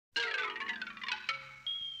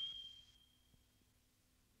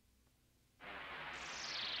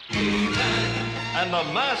and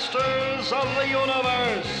the masters of the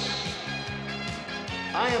universe.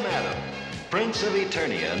 I am Adam, Prince of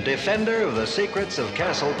Eternia and defender of the secrets of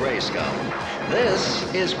Castle Grayskull. This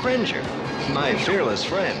is Cringer, my fearless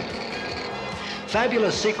friend.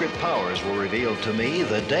 Fabulous secret powers were revealed to me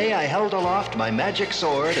the day I held aloft my magic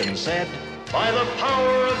sword and said, "By the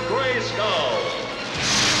power of Grayskull,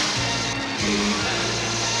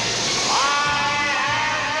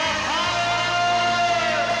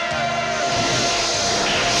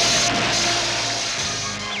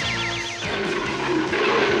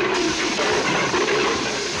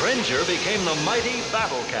 Cringer became the mighty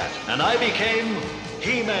Battle Cat, and I became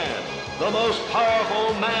He-Man, the most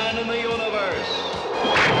powerful man in the universe.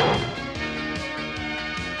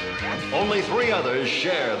 Only 3 others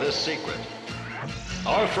share this secret.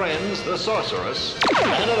 Our friends, the Sorceress,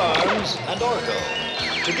 Man-at-Arms, and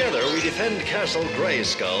Orko. Together, we defend Castle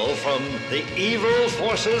Grayskull from the evil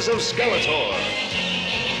forces of Skeletor.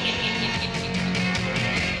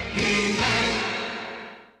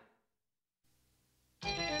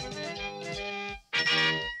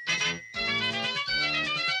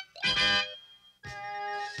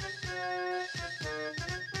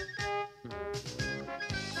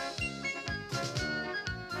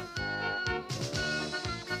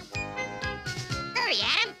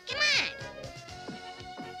 Adam, come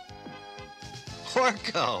on.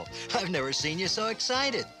 Orko, I've never seen you so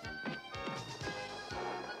excited.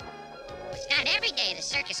 It's not every day the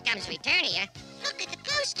circus comes to Eternia. Look at the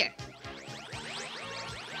poster.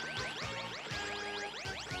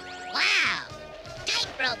 Wow.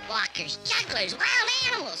 Tightrope walkers, jugglers, wild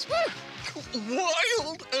animals. Woo.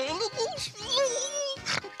 Wild animals?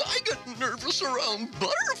 I get nervous around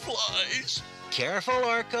butterflies. Careful,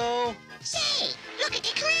 Orko. Say, look at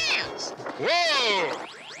the clowns. Whoa!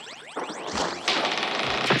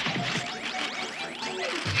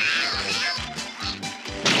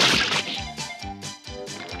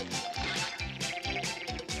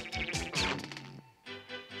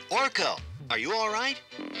 Orko, are you all right?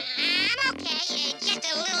 I'm okay, just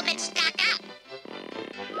a little bit stuck up.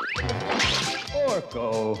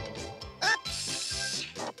 Orko. Oops.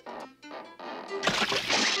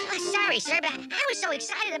 Oh, sorry, sir, but I was so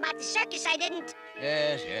excited about the circus I didn't...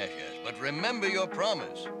 Yes. But remember your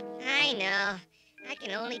promise. I know. I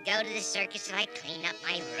can only go to the circus if I clean up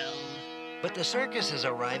my room. But the circus is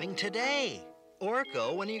arriving today.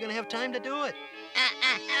 Orko, when are you going to have time to do it?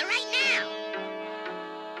 Right now.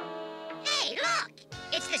 Hey, look!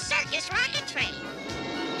 It's the circus rocket train.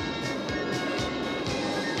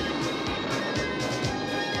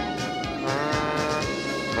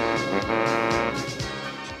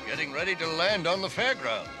 Getting ready to land on the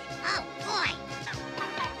fairgrounds. Oh, boy.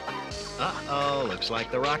 Uh-oh, looks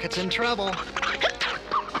like the rocket's in trouble.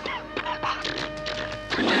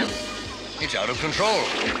 It's out of control.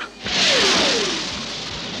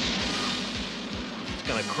 It's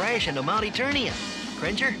going to crash into Mount Eternia.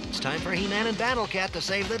 Cringer, it's time for He-Man and Battle Cat to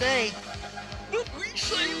save the day. But we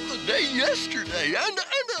saved the day yesterday and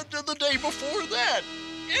the day before that.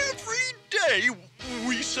 Every day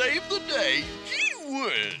we save the day. Gee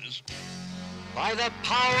whiz. By the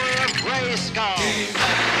power of Grayskull!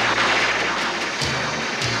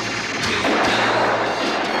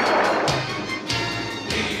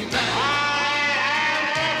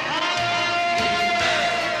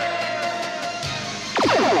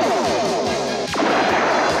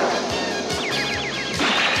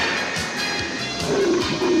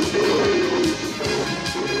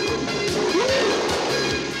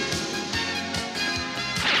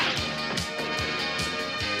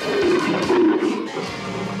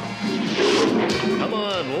 Come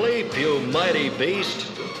on, leap, you mighty beast.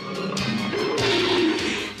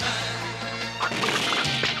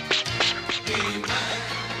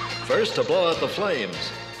 First to blow out the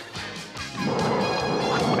flames.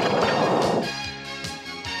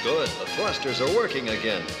 Good, the thrusters are working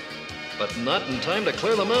again. But not in time to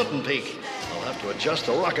clear the mountain peak. I'll have to adjust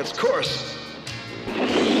the rocket's course.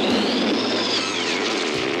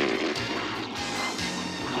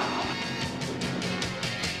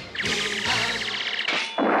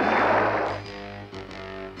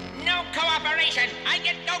 No cooperation! I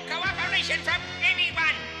get no cooperation from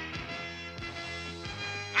anyone!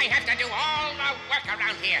 I have to do all the work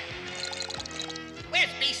around here. Where's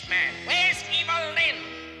Beastman? Where's Evil Lynn?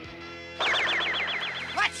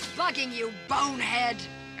 What's bugging you, bonehead?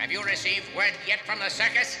 Have you received word yet from the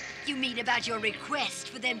circus? You mean about your request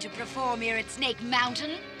for them to perform here at Snake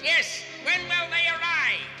Mountain? Yes. When will they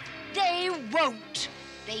arrive? They won't.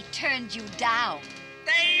 They turned you down.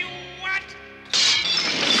 They what?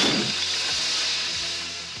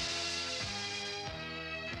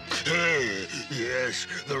 Yes,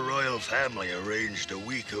 the royal family arranged a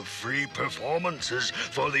week of free performances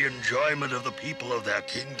for the enjoyment of the people of their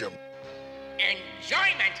kingdom.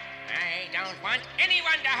 Enjoyment? I don't want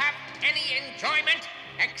anyone to have any enjoyment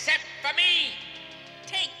except for me.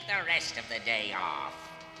 Take the rest of the day off.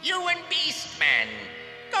 You and Beastman,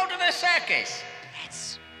 go to the circus.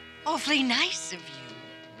 That's awfully nice of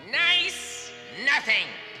you. Nice? Nothing.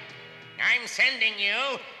 I'm sending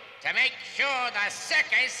you to make sure the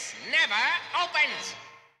circus never opens.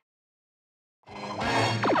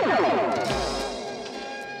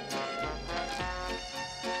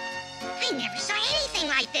 I never saw anything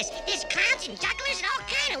like this. There's clowns and jugglers and all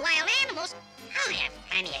kind of wild animals. I'll have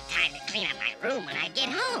plenty of time to clean up my room when I get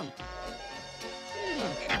home.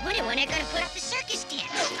 I wonder when they're going to put up the circus tent.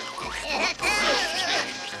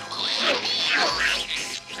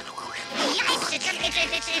 Yikes,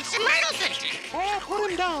 it's a Myrtle foot. Oh,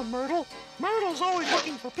 put him down, Myrtle. Myrtle's always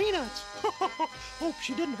looking for peanuts. Hope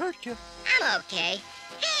she didn't hurt you. I'm okay.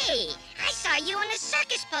 Hey, I saw you on the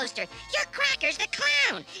circus poster. You're Crackers the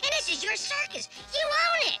Clown, and this is your circus. You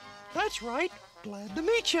own it. That's right. Glad to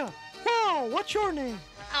meet you. Wow, what's your name?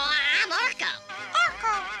 Oh, I'm Orko.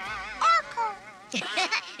 Orko.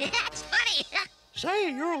 That's funny.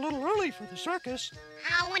 Say, you're a little early for the circus.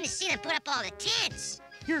 I want to see them put up all the tents.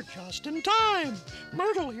 You're just in time.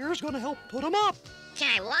 Myrtle here's going to help put them up.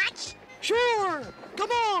 Can I watch? Sure.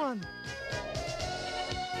 Come on.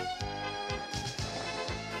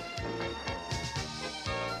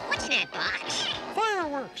 What's in that box?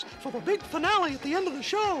 Fireworks for the big finale at the end of the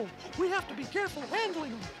show. We have to be careful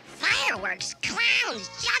handling them. Fireworks, clowns,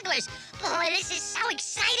 jugglers. Boy, this is so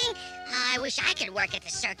exciting. I wish I could work at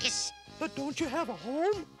the circus. But don't you have a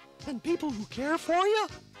home? And people who care for you?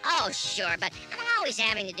 Oh, sure, but I'm always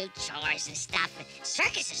having to do chores and stuff.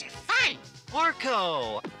 Circuses are fun.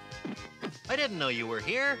 Orko! I didn't know you were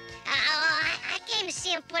here. I came to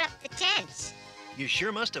see him put up the tents. You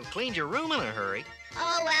sure must have cleaned your room in a hurry.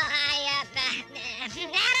 Oh, well,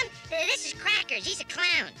 Adam, this is Crackers. He's a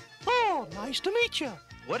clown. Oh, nice to meet you.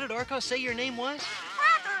 What did Orko say your name was?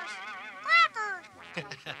 Crackers.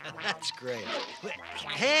 That's great.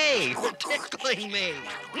 Hey, you're tickling me.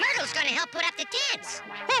 Myrtle's gonna help put up the tents.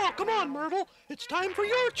 Oh, come on, Myrtle. It's time for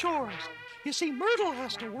your chores. You see, Myrtle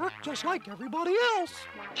has to work just like everybody else.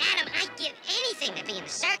 Adam, I'd give anything to be in the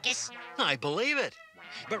circus. I believe it.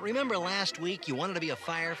 But remember last week you wanted to be a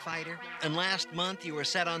firefighter? And last month you were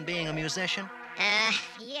set on being a musician?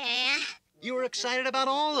 Yeah. You were excited about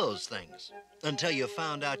all those things. Until you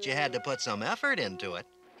found out you had to put some effort into it.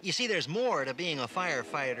 You see, there's more to being a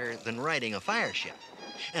firefighter than riding a fire ship.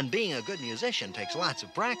 And being a good musician takes lots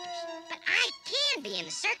of practice. But I can be in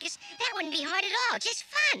the circus. That wouldn't be hard at all. Just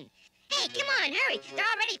fun. Hey, come on, hurry. They're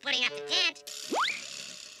already putting up the tent.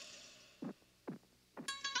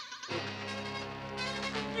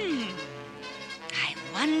 I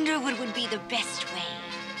wonder what would be the best way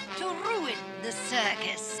to ruin the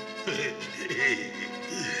circus.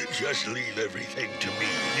 Just leave everything to me.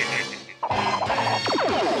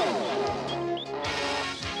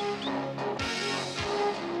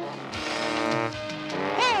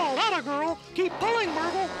 Oh, that a girl. Keep pulling,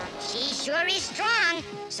 Myrtle. She sure is strong.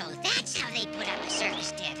 So that's how they put up a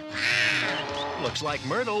circus tent. Wow. Looks like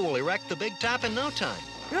Myrtle will erect the big top in no time.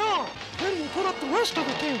 Yeah, then we'll put up the rest of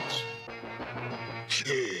the tents.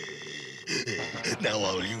 Now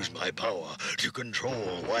I'll use my power to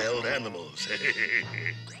control wild animals.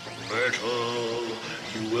 Myrtle,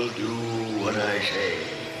 you will do what I say.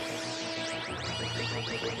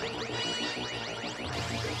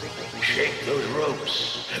 Shake those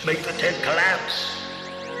ropes. Make the tent collapse.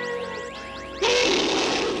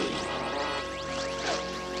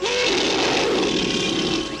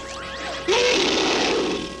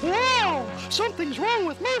 Whoa! Something's wrong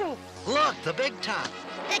with Myrtle. Look, the big top.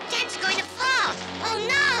 The tent's going to fall. Oh,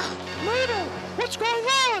 no. Myrtle, what's going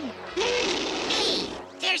on? Hey,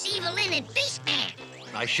 there's Evil Lynn and Beastman.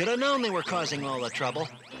 I should have known they were causing all the trouble.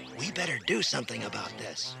 We better do something about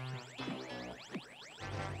this.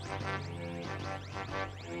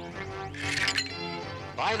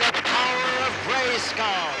 By the power of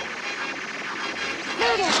Grayskull!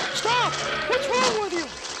 Myrtle, stop! What's wrong with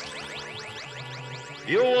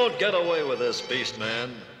you? You won't get away with this,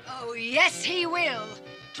 Beastman. Oh, yes, he will.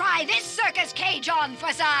 Try this circus cage on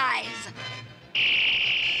for size.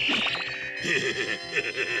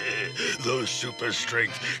 Those super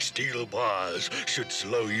strength steel bars should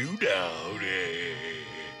slow you down.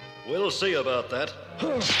 We'll see about that.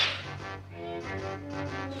 What?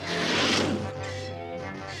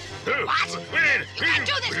 You can't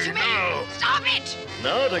do this to me! No. Stop it!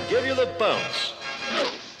 Now to give you the bounce.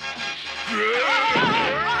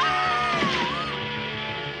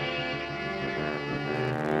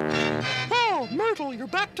 Myrtle, you're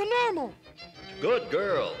back to normal. Good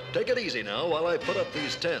girl. Take it easy now while I put up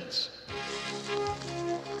these tents.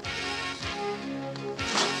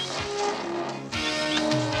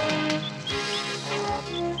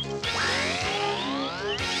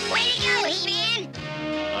 Way to go, He-Man!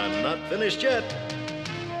 I'm not finished yet.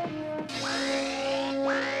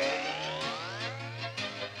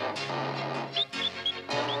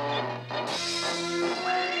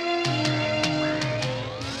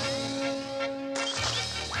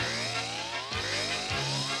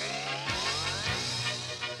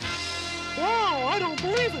 Wow, I don't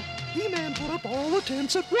believe it. He-Man put up all the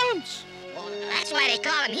tents at once. Well, that's why they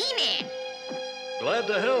call him He-Man. Glad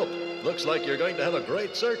to help. Looks like you're going to have a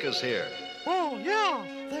great circus here. Oh, yeah,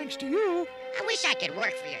 thanks to you. I wish I could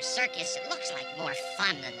work for your circus. It looks like more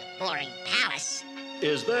fun than the boring palace.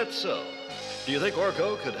 Is that so? Do you think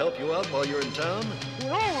Orko could help you out while you're in town?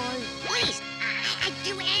 Well, Please, I'd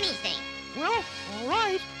do anything. Well, all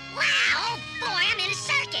right. Wow, oh boy, I'm in a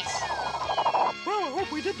circus. Well, I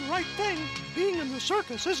hope we did the right thing. Being in the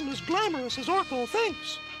circus isn't as glamorous as Orko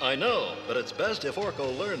thinks. I know, but it's best if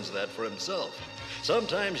Orko learns that for himself.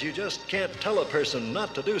 Sometimes you just can't tell a person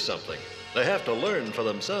not to do something. They have to learn for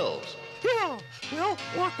themselves. Yeah, well,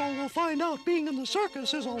 Orko will find out being in the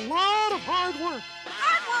circus is a lot of hard work.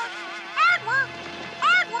 Hard work, hard work,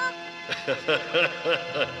 hard work.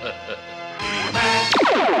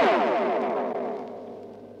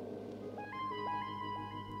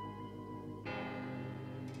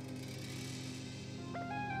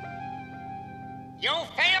 You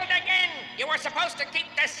failed again! You were supposed to keep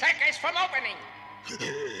the circus from opening!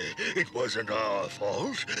 It wasn't our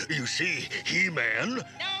fault. You see, He-Man... No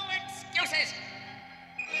excuses!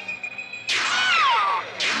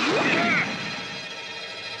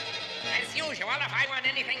 As usual, if I want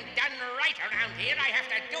anything done right around here, I have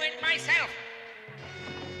to do it myself.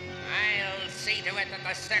 I'll see to it that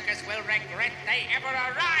the circus will regret they ever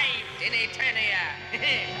arrived in Eternia.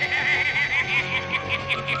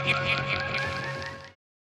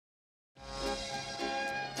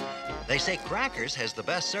 They say Crackers has the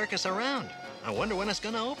best circus around. I wonder when it's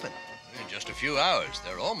going to open. In just a few hours.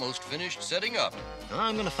 They're almost finished setting up.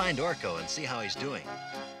 I'm going to find Orko and see how he's doing.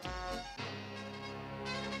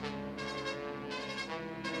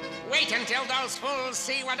 Wait until those fools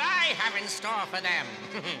see what I have in store for them.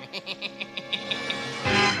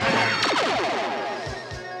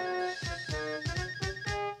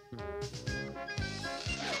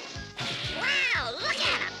 Wow, look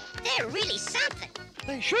at them. They're really something.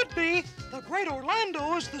 They should be. The great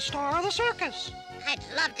Orlando is the star of the circus. I'd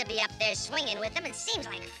love to be up there swinging with them. It seems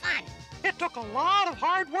like fun. It took a lot of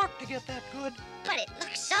hard work to get that good. But it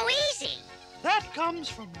looks so easy. That comes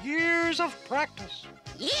from years of practice.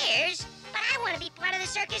 Years? But I want to be part of the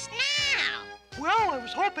circus now. Well, I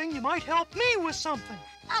was hoping you might help me with something.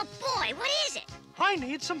 Oh, boy, what is it? I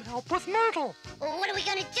need some help with Myrtle. Well, what are we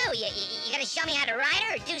going to do? You going to show me how to ride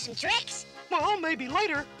her or do some tricks? Well, maybe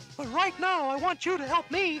later. But right now, I want you to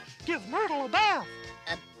help me give Myrtle a bath.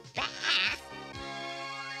 A bath?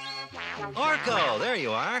 Orko, there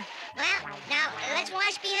you are. Well, now, let's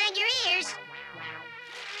wash behind your ears.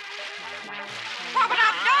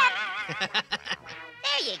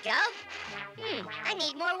 There you go. I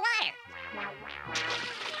need more water.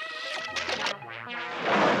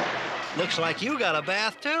 Looks like you got a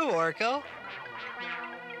bath too, Orko.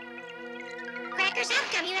 Crackers, how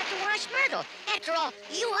come you have to wash Myrtle? After all,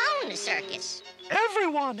 you own the circus.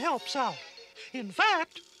 Everyone helps out. In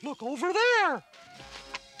fact, look over there.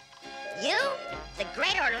 You, the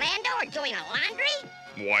great Orlando, are doing a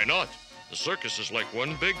laundry? Why not? The circus is like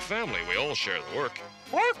one big family. We all share the work.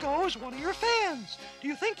 Orko is one of your fans. Do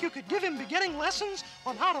you think you could give him beginning lessons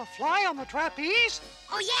on how to fly on the trapeze?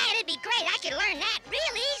 Oh, yeah, it'd be great. I could learn that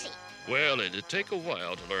real easy. Well, it'd take a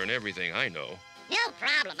while to learn everything I know. No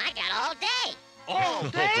problem. I got all day. All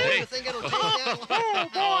day? You think it'll take that long? Oh,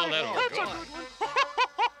 boy, that'll that's go. a good one.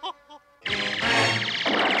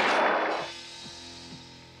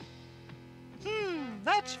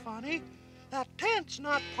 That's funny. That tent's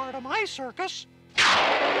not part of my circus.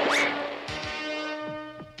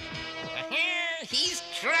 He's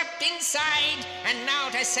trapped inside, and now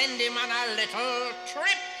to send him on a little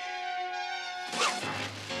trip.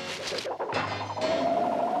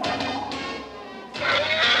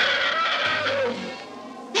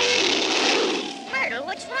 Myrtle,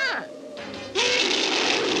 what's wrong?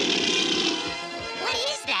 What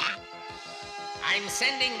is that? I'm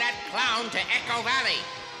sending that clown to Echo Valley,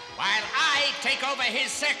 while I take over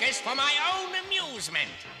his circus for my own amusement.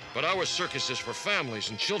 But our circus is for families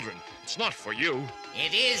and children. It's not for you.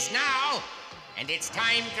 It is now. and it's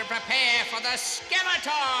time to prepare for the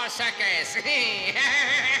Skeletor circus.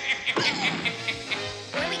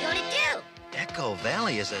 What are we gonna do? Echo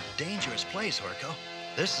Valley is a dangerous place, Orko.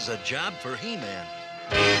 This is a job for He-Man.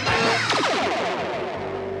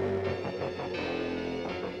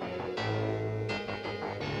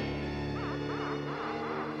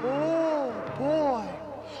 Oh, boy.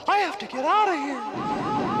 I have to get out of here.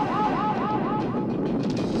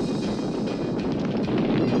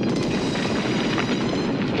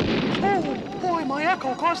 Oh, boy, my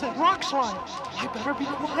Echo caused that rock slide. I better be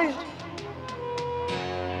quiet.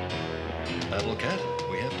 Battle Cat,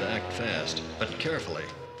 we have to act fast, but carefully.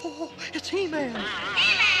 Oh, it's He-Man.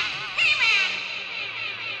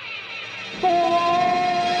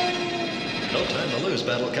 No time to lose,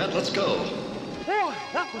 Battle Cat. Let's go. Boy,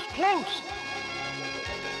 that was close.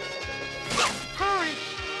 Hurry!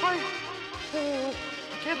 I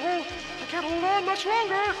can't hold on much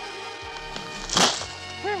longer.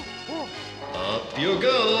 Oh, oh. Up you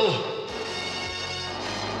go.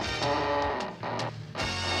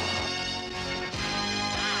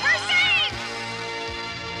 We're safe!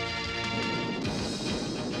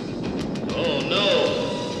 Oh, no.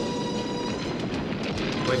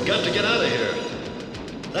 We've got to get out of here.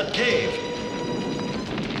 That cave.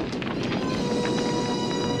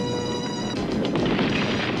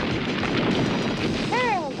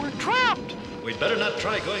 Oh, we're trapped. We'd better not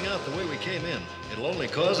try going out the way we came in. It'll only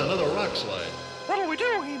cause another rock slide. What'll we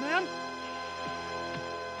do, He-Man?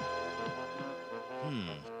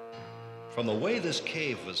 From the way this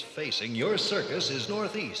cave was facing, your circus is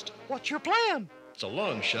northeast. What's your plan? It's a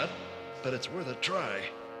long shot, but it's worth a try.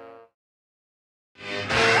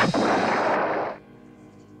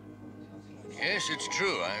 Yes, it's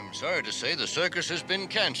true. I'm sorry to say the circus has been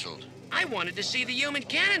canceled. I wanted to see the human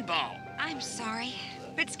cannonball. I'm sorry,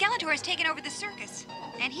 but Skeletor has taken over the circus,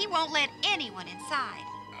 and he won't let anyone inside.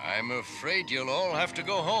 I'm afraid you'll all have to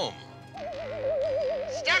go home.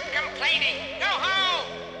 Stop complaining. Go home.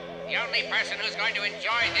 The only person who's going to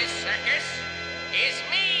enjoy this circus is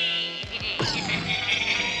me.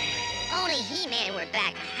 Only He-Man we're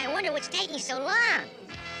back. I wonder what's taking so long.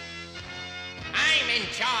 I'm in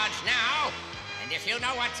charge now, and if you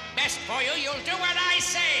know what's best for you, you'll do what I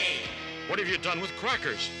say. What have you done with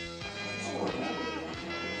Crackers?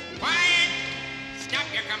 Quiet! Stop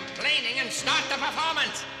your complaining and start the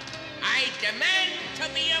performance. I demand to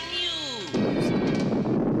be amused.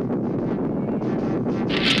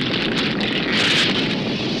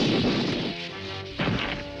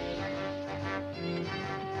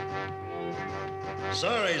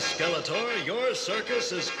 Sorry, Skeletor, your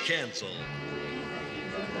circus is canceled.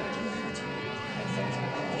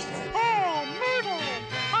 Oh, Myrtle!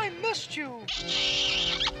 I missed you.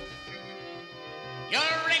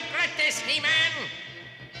 You'll regret this, He-Man.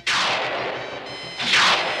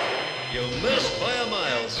 You missed by a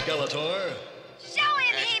mile, Skeletor. Show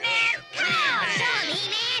him, He-Man! Come on, show him,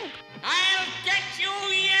 He-Man. I'll get you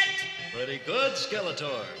yet. Pretty good,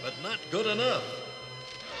 Skeletor, but not good enough.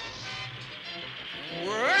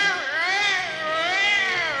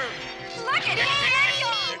 Look at him!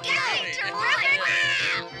 Going terrific!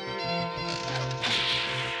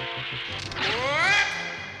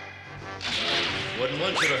 Wouldn't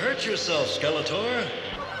want you to hurt yourself, Skeletor.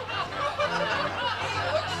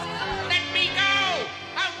 Let me go!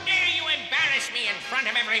 How dare you embarrass me in front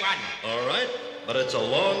of everyone? All right, but it's a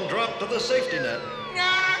long drop to the safety net.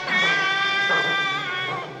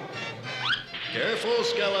 Careful,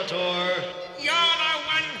 Skeletor. You're the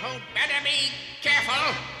one who better be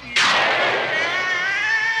careful.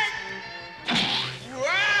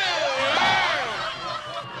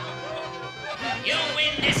 You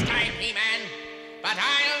win this time, He-Man, but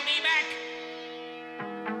I'll be back.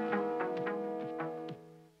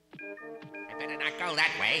 I better not go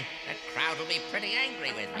that way. That crowd will be pretty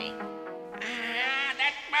angry with me.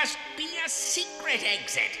 That must be a secret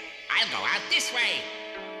exit. I'll go out this way.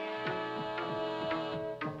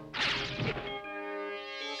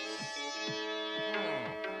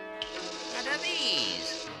 What are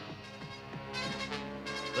these?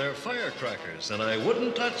 They're firecrackers, and I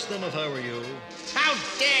wouldn't touch them if I were you. How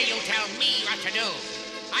dare you tell me what to do?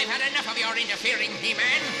 I've had enough of your interfering,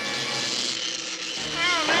 He-Man.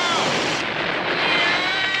 Oh, no!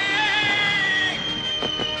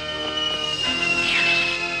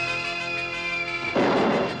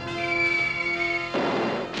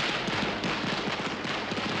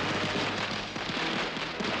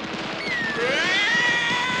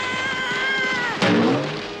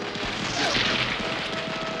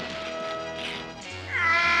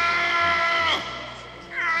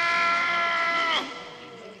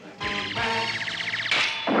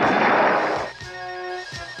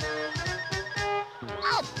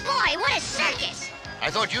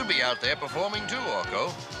 thought you'd be out there performing too,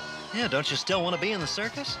 Orko. Yeah, don't you still want to be in the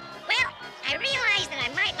circus? Well, I realize that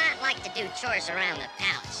I might not like to do chores around the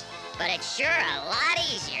palace, but it's sure a lot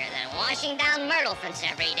easier than washing down myrtle fence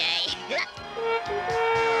every day.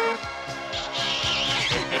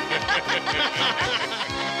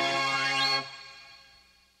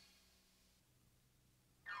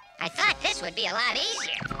 I thought this would be a lot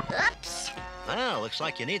easier. Oops. Well, looks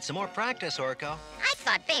like you need some more practice, Orko. I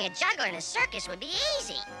thought being a juggler in a circus would be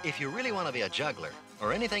easy. If you really want to be a juggler,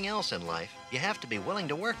 or anything else in life, you have to be willing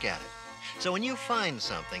to work at it. So when you find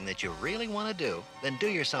something that you really want to do, then do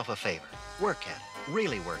yourself a favor. Work at it.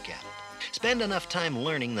 Really work at it. Spend enough time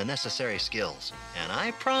learning the necessary skills. And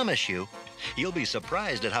I promise you, you'll be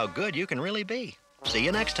surprised at how good you can really be. See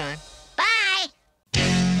you next time.